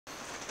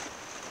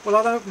Well,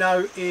 I don't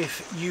know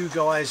if you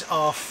guys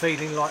are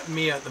feeling like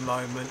me at the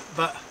moment,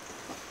 but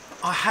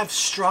I have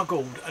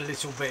struggled a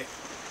little bit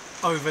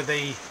over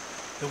the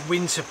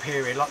winter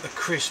period, like the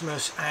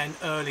Christmas and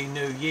early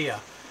New Year.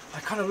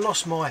 I kind of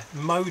lost my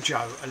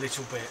mojo a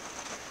little bit.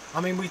 I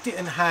mean, we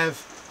didn't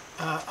have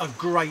a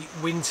great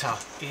winter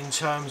in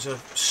terms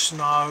of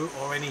snow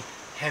or any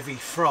heavy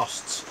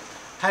frosts.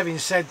 Having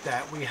said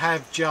that, we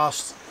have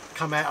just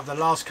come out of the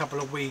last couple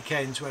of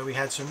weekends where we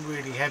had some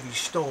really heavy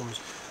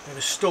storms. We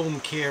had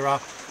Storm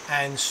Kira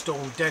and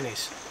Storm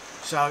Dennis.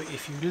 So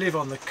if you live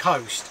on the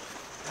coast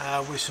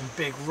with some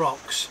big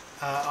rocks,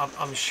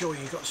 I'm sure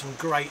you've got some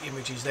great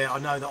images there. I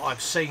know that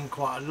I've seen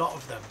quite a lot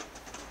of them.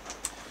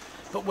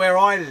 But where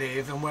I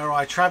live and where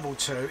I travel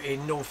to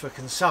in Norfolk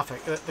and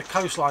Suffolk, the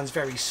coastline's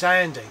very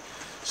sandy,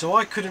 so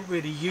I couldn't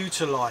really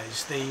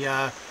utilise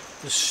the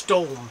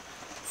storm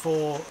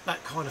for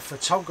that kind of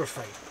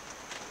photography.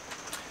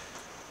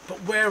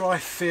 But where I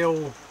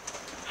feel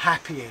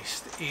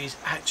happiest is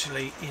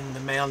actually in the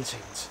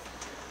mountains.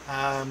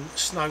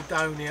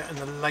 Snowdonia and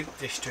the Lake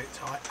District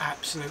I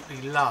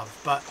absolutely love,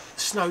 but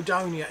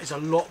Snowdonia is a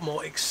lot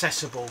more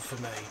accessible for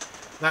me.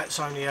 That's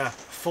only a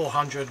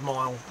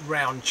 400-mile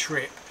round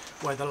trip,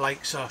 where the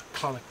lakes are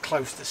kind of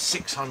close to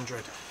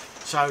 600.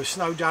 So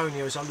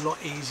Snowdonia is a lot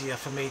easier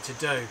for me to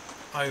do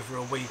over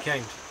a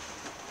weekend.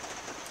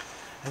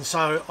 And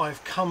so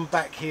I've come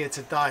back here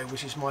today,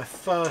 which is my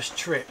first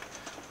trip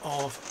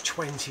of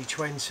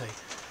 2020,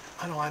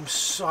 and I'm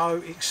so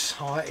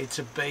excited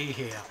to be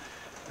here.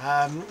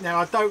 Now,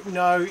 I don't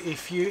know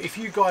if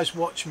you guys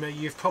watch me,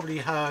 you've probably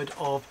heard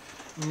of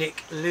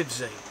Nick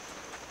Livesey.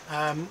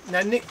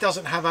 Now, Nick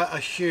doesn't have a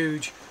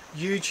huge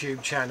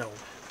YouTube channel,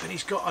 but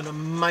he's got an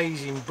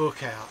amazing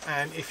book out,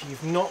 and if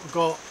you've not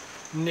got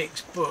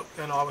Nick's book,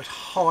 then I would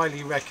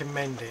highly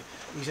recommend it.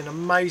 He's an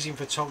amazing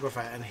photographer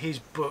and his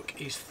book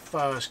is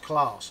first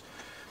class.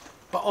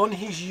 But on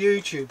his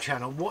YouTube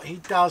channel, what he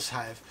does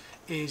have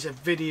is a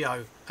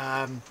video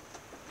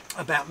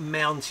about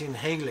mountain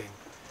healing.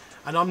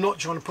 And I'm not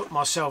trying to put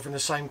myself in the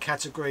same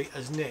category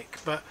as Nick,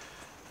 but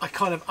I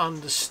kind of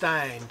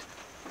understand.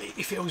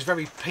 It feels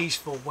very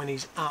peaceful when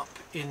he's up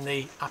in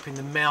the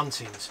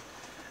mountains.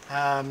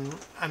 And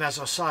as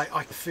I say,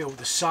 I feel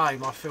the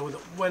same. I feel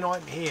that when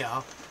I'm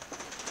here,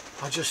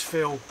 I just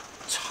feel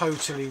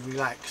totally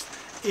relaxed.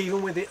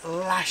 Even with it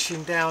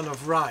lashing down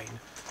of rain,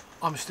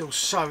 I'm still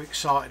so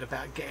excited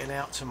about getting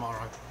out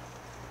tomorrow.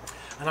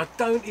 And I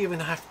don't even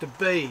have to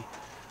be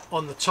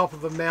on the top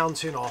of a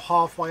mountain or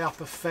halfway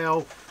up a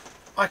fell.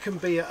 I can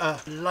be at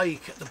a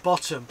lake at the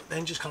bottom, but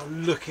then just kind of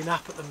looking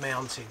up at the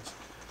mountains.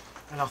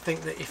 And I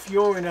think that if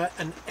you're in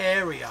an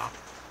area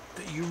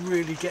that you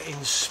really get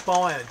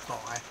inspired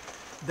by,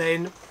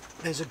 then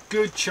there's a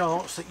good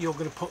chance that you're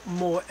going to put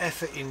more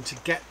effort in to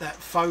get that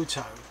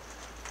photo.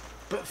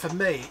 But for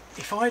me,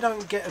 if I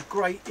don't get a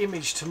great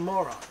image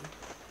tomorrow,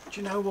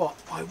 do you know what?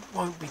 I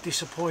won't be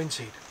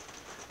disappointed,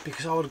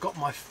 because I would have got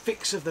my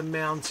fix of the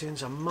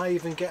mountains. I may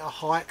even get a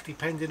hike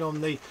depending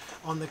on the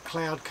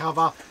cloud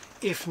cover.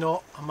 If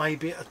not, I may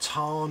be at a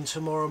tarn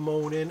tomorrow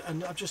morning,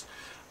 and I just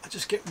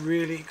get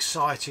really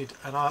excited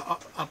and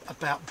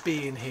about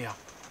being here.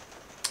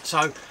 So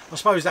I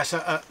suppose that's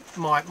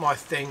my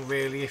thing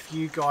really. If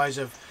you guys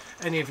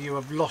any of you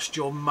have lost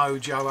your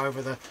mojo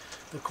over the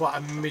quite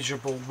a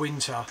miserable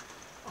winter,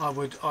 I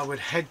would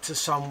head to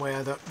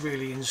somewhere that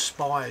really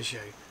inspires you,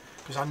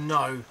 because I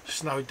know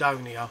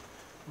Snowdonia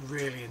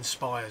really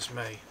inspires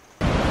me.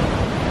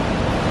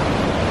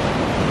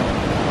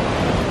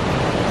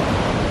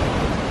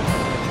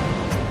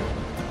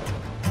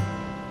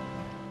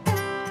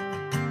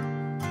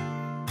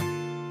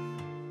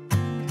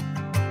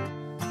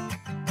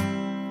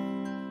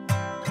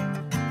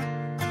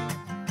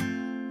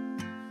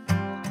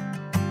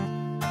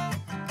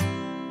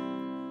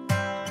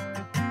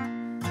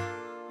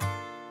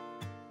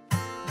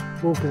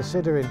 Well,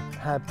 considering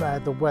how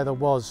bad the weather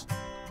was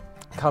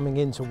coming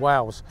into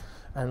Wales,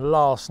 and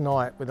last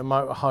night with the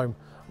motorhome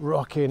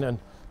rocking and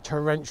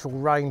torrential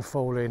rain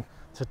falling,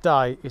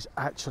 today is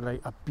actually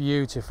a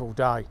beautiful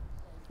day.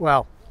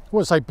 Well, I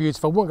wouldn't say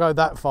beautiful, I wouldn't go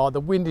that far. The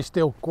wind is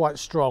still quite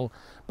strong,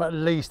 but at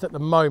least at the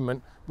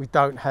moment we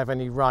don't have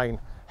any rain.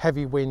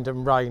 Heavy wind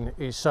and rain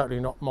is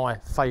certainly not my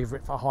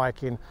favourite for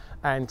hiking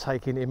and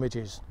taking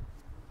images.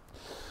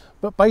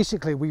 But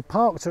basically we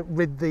parked at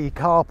Ridley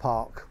car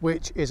park,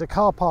 which is a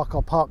car park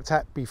I parked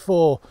at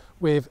before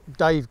with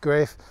Dave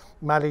Griff,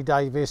 Mally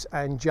Davis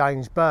and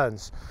James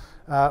Burns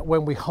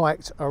when we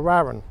hiked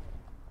Arran.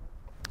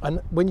 And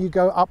when you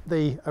go up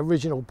the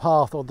original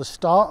path, or the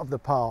start of the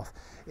path,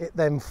 it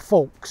then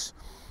forks,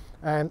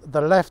 and the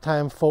left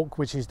hand fork,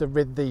 which is the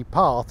Ridley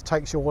path,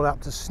 takes you all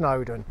up to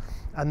Snowdon,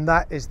 and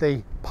that is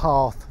the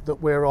path that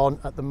we're on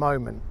at the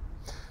moment.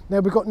 Now,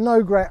 we've got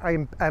no great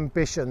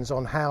ambitions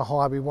on how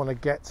high we want to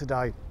get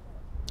today.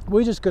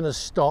 We're just going to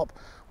stop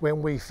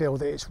when we feel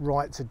that it's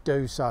right to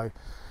do so.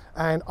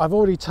 And I've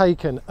already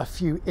taken a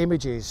few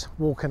images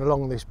walking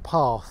along this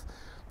path.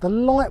 The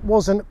light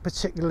wasn't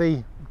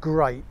particularly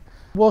great,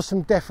 Was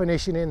some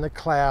definition in the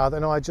cloud,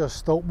 and I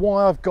just thought,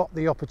 why I've got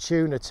the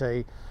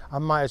opportunity, I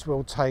may as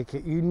well take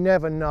it. You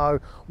never know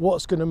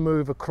what's going to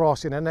move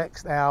across in the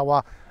next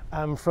hour,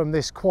 and from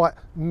this quite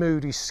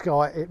moody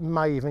sky it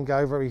may even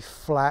go very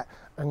flat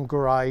and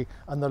grey,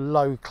 and the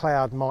low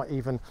cloud might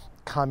even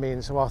come in.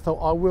 So I thought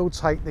I will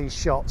take these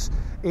shots,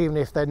 even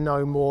if they're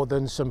no more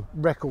than some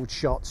record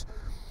shots.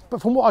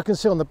 But from what I can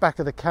see on the back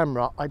of the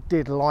camera, I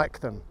did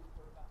like them.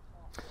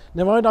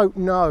 Now, I don't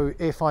know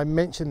if I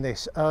mentioned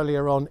this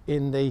earlier on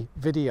in the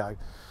video,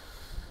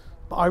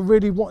 but I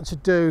really want to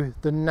do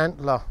the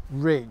Nantler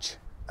Ridge,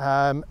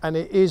 and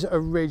it is a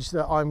ridge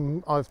that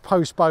I've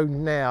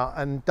postponed now,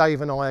 and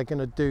Dave and I are going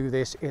to do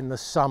this in the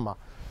summer.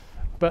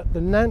 But the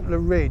Nantler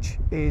Ridge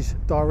is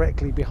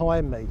directly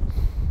behind me.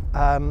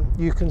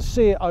 You can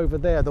see it over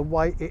there, the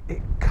way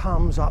it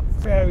comes up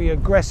very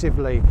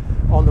aggressively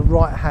on the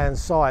right hand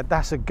side.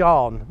 That's a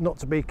garn, not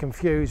to be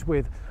confused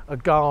with a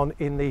garn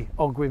in the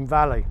Ogwin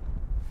Valley.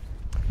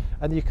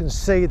 And you can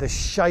see the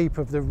shape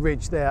of the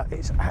ridge there.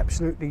 It's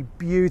absolutely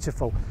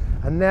beautiful.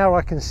 And now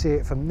I can see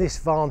it from this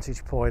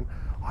vantage point.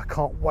 I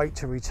can't wait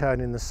to return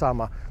in the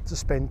summer to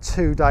spend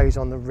 2 days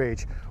on the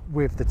ridge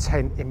with the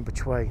tent in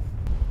between.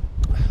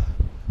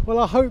 Well,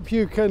 I hope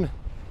you can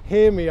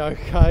hear me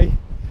okay.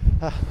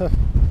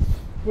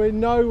 We're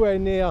nowhere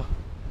near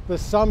the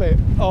summit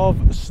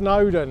of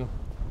Snowdon.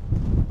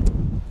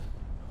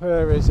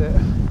 Where is it?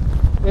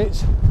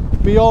 It's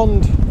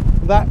beyond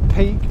that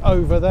peak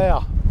over there.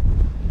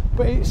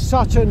 But it's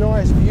such a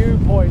nice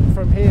viewpoint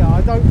from here.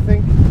 I don't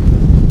think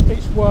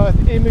it's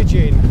worth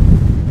imaging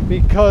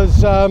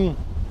because,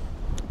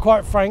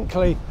 quite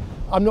frankly,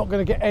 I'm not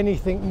going to get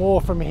anything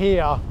more from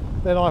here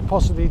than I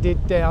possibly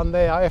did down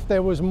there. If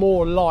there was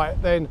more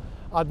light, then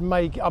I'd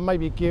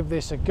maybe give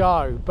this a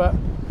go. But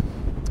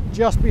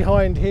just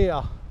behind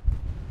here,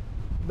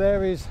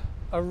 there is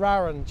a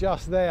Rarren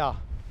just there.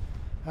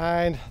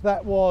 And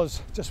that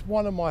was just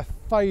one of my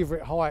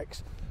favourite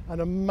hikes,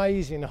 an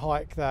amazing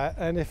hike that.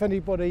 And if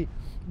anybody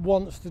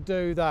wants to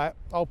do that,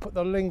 I'll put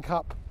the link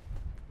up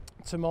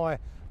to my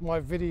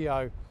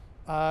video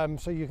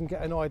so you can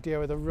get an idea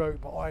of the route.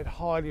 But I'd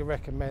highly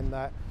recommend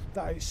that.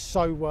 That is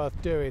so worth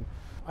doing.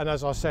 And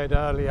as I said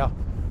earlier,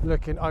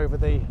 looking over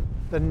the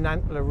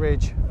Nantler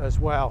Ridge as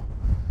well.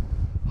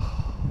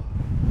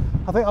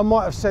 I think I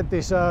might have said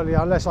this earlier,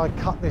 unless I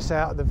cut this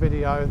out of the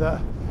video, that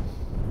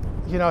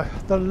you know,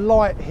 the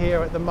light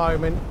here at the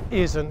moment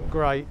isn't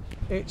great.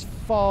 It's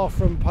far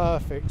from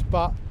perfect,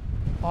 but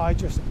I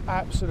just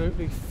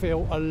absolutely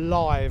feel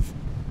alive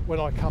when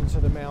I come to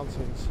the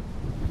mountains.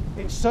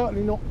 It's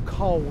certainly not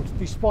cold,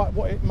 despite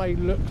what it may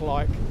look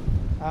like,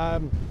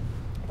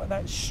 but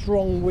that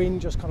strong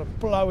wind just kind of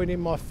blowing in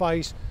my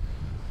face,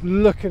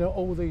 looking at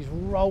all these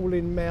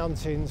rolling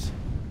mountains,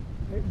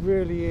 it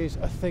really is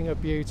a thing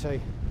of beauty.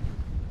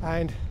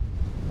 And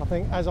I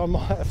think, as I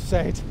might have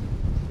said,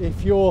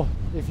 if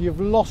you've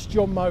lost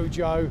your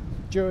mojo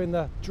during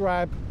the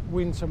drab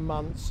winter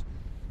months,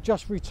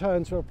 just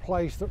return to a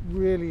place that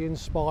really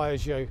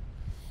inspires you,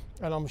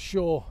 and I'm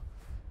sure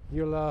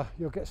you'll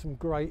get some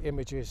great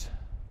images.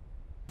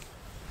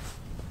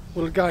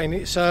 Well, again,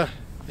 it's a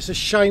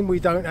shame we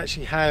don't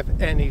actually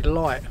have any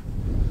light,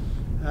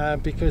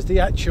 because the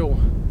actual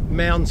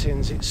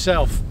mountains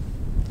itself,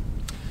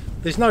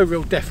 there's no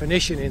real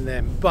definition in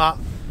them, but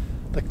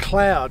the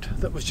cloud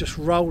that was just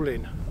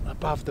rolling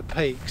above the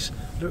peaks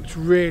looked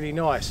really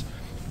nice.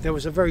 There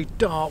was a very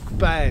dark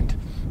band,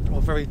 or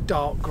very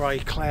dark grey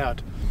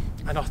cloud,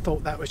 and I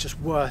thought that was just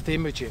worth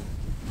imaging.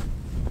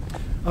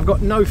 I've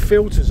got no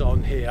filters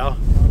on here,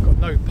 I've got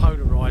no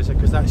polarizer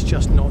because that's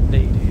just not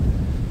needed,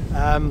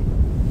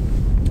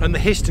 and the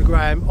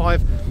histogram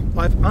I've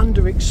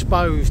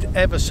underexposed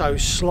ever so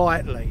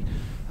slightly,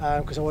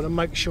 because I want to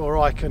make sure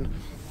I can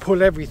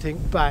pull everything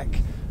back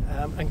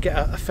and get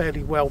a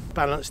fairly well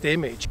balanced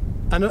image.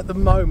 And at the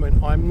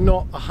moment I'm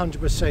not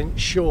 100%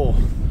 sure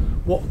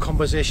what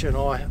composition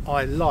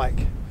I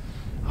like.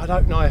 I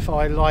don't know if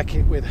I like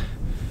it with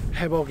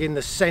Hebog in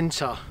the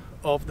centre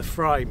of the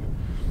frame.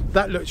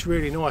 That looks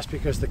really nice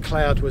because the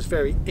cloud was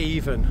very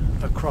even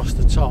across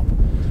the top,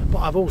 but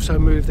I've also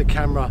moved the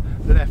camera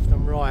left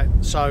and right,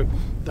 so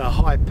the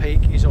high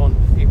peak is on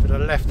either the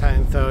left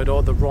hand third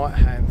or the right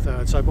hand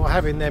third. So by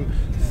having them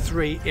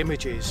 3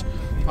 images,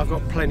 I've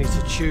got plenty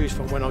to choose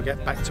from when I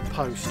get back to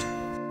post.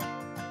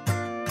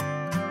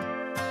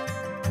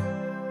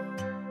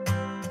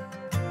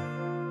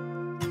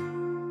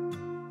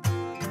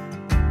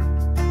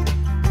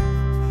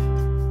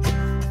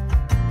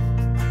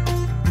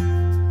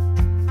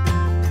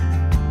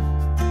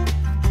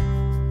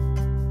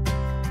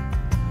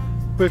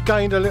 We've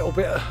gained a little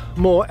bit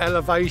more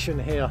elevation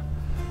here.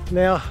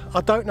 Now,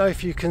 I don't know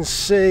if you can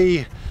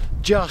see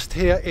just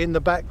here in the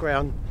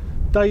background.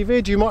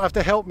 David, you might have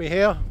to help me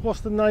here.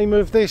 What's the name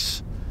of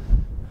this?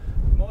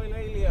 Moil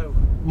Alio.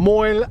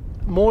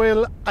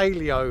 Moil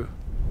Alio.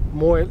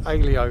 Moil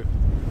Alio.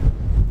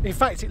 In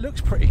fact, it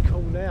looks pretty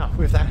cool now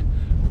with that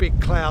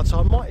big cloud, so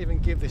I might even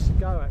give this a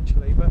go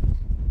actually, but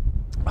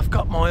I've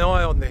got my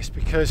eye on this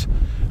because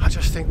I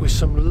just think with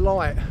some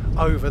light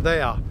over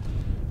there,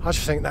 I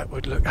just think that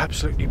would look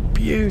absolutely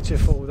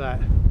beautiful.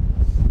 That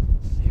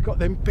you've got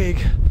them big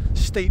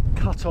steep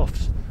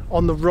cut-offs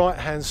on the right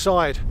hand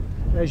side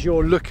as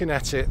you're looking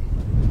at it,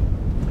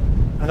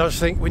 and I just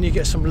think when you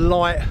get some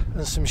light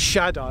and some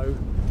shadow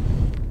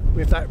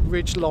with that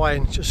ridge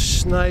line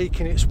just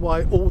snaking its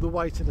way all the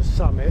way to the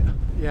summit,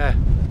 yeah,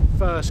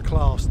 first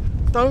class.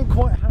 Don't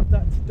quite have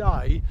that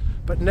today,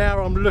 but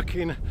now I'm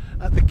looking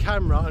at the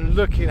camera and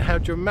looking how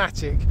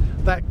dramatic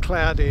that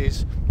cloud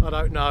is. I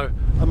don't know,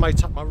 I may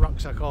tuck my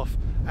rucksack off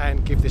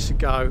and give this a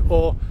go,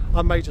 or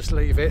I may just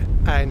leave it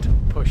and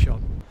push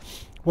on.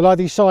 Well, I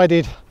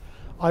decided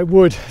I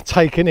would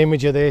take an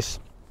image of this,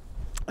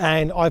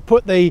 and I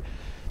put the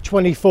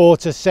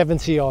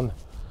 24-70 on,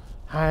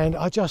 and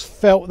I just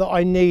felt that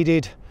I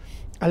needed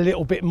a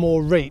little bit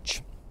more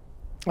reach.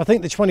 I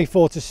think the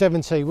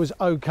 24-70 was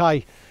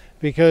okay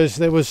because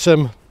there was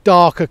some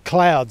darker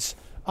clouds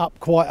up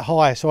quite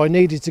high, so I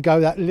needed to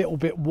go that little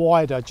bit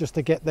wider just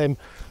to get them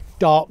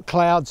dark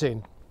clouds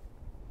in.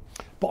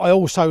 But I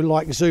also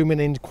like zooming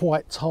in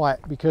quite tight,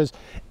 because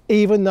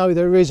even though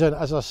there isn't,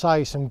 as I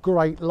say, some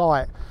great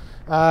light,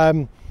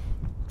 I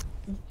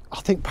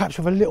think perhaps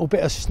with a little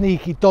bit of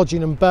sneaky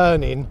dodging and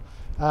burning,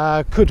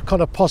 could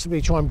kind of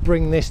possibly try and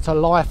bring this to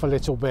life a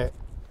little bit.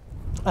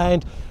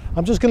 And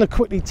I'm just going to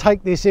quickly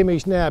take this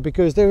image now,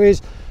 because there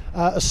is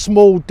a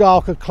small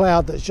darker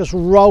cloud that's just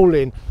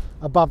rolling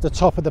above the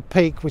top of the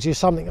peak, which is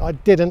something I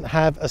didn't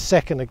have a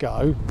second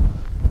ago.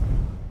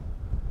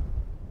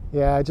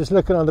 Yeah, just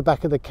looking on the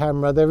back of the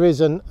camera, there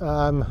isn't,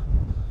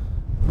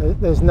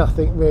 there's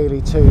nothing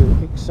really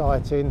too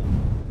exciting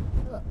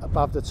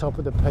above the top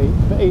of the peak,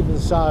 but even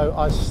so,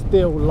 I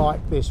still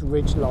like this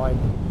ridge line.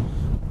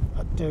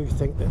 I do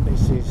think that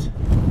this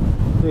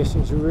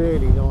is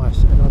really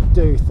nice, and I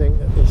do think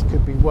that this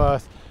could be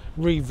worth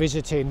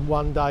revisiting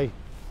one day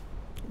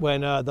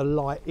when the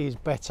light is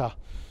better.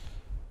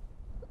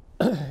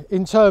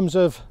 In terms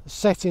of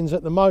settings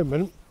at the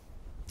moment,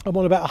 I'm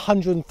on about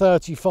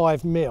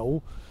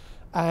 135mm,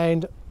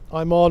 and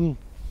I'm on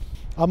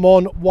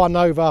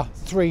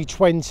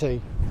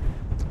 1/320,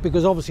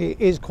 because obviously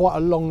it is quite a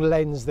long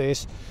lens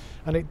this,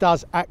 and it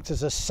does act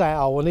as a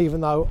saddle, and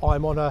even though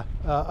I'm on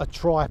a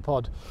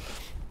tripod,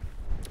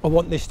 I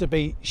want this to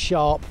be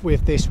sharp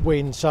with this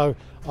wind, so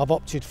I've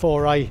opted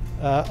for a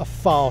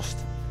fast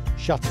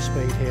shutter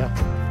speed here.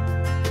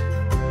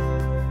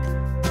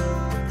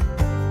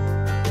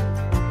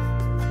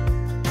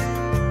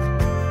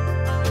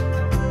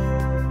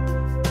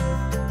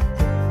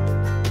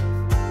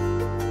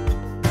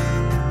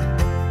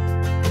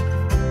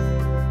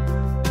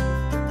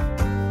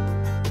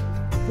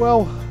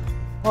 Well,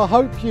 I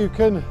hope you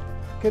can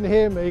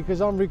hear me,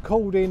 because I'm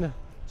recording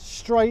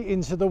straight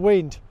into the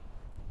wind,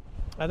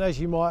 and as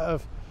you might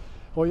have,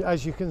 or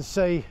as you can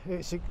see,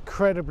 it's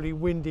incredibly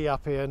windy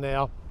up here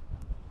now.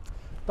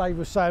 Dave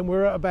was saying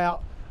we're at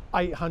about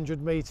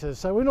 800 meters,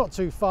 so we're not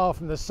too far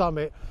from the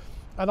summit,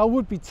 and I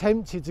would be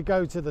tempted to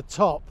go to the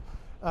top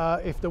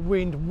if the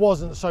wind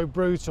wasn't so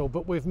brutal,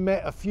 but we've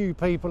met a few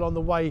people on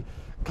the way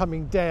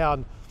coming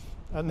down,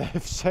 and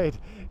they've said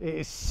it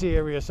is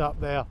serious up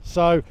there.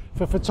 So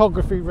for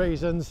photography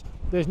reasons,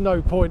 there's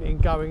no point in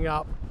going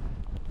up.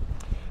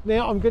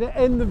 Now I'm going to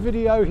end the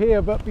video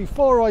here, but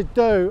before I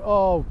do,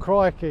 oh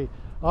crikey,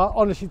 I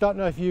honestly don't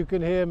know if you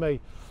can hear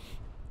me,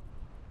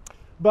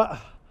 but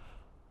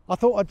I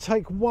thought I'd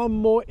take one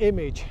more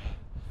image,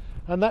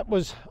 and that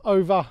was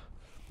over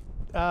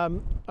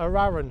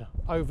Araran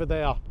over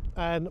there,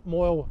 and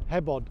Moyle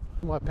Hebog,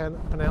 my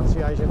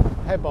pronunciation,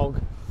 Hebog.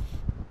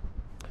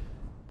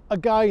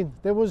 Again,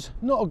 there was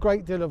not a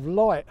great deal of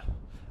light,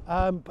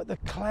 but the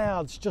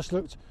clouds just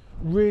looked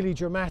really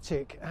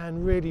dramatic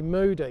and really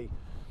moody.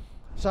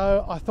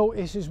 So I thought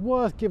this is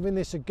worth giving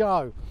this a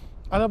go.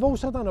 And I've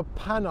also done a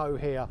pano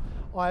here.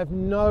 I have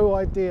no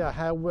idea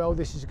how well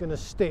this is going to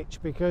stitch,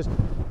 because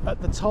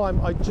at the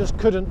time I just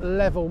couldn't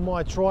level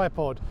my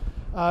tripod.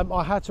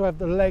 I had to have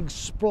the legs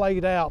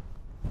splayed out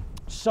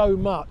so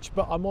much,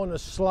 but I'm on a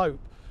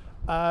slope.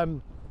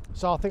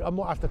 So I think I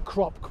might have to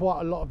crop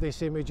quite a lot of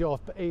this image off,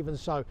 but even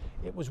so,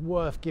 it was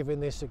worth giving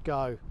this a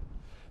go.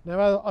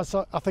 Now,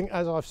 I think,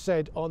 as I've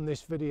said on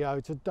this video,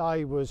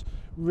 today was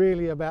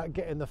really about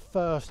getting the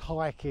first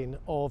hiking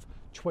of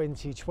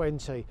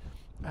 2020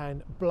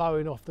 and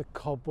blowing off the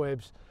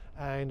cobwebs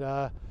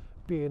and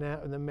being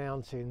out in the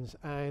mountains.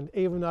 And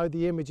even though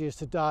the images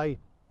today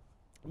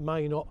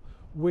may not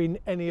win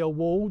any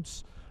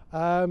awards,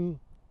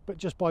 but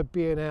just by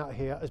being out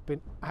here has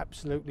been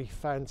absolutely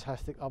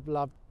fantastic. I've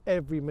loved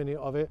every minute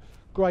of it.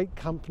 Great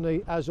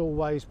company as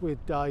always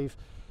with Dave,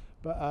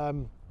 but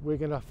we're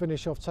going to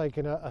finish off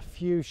taking a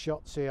few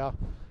shots here,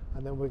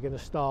 and then we're going to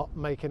start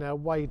making our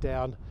way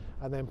down,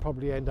 and then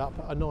probably end up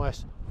at a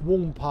nice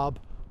warm pub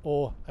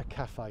or a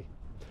cafe.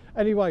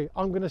 Anyway,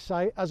 I'm going to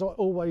say, as I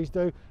always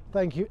do,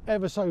 thank you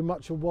ever so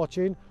much for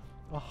watching.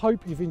 I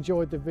hope you've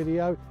enjoyed the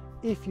video.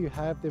 If you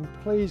have, then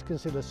please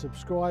consider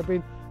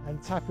subscribing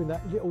and tapping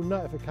that little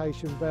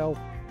notification bell.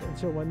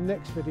 Until my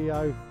next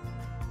video,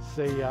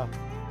 see ya.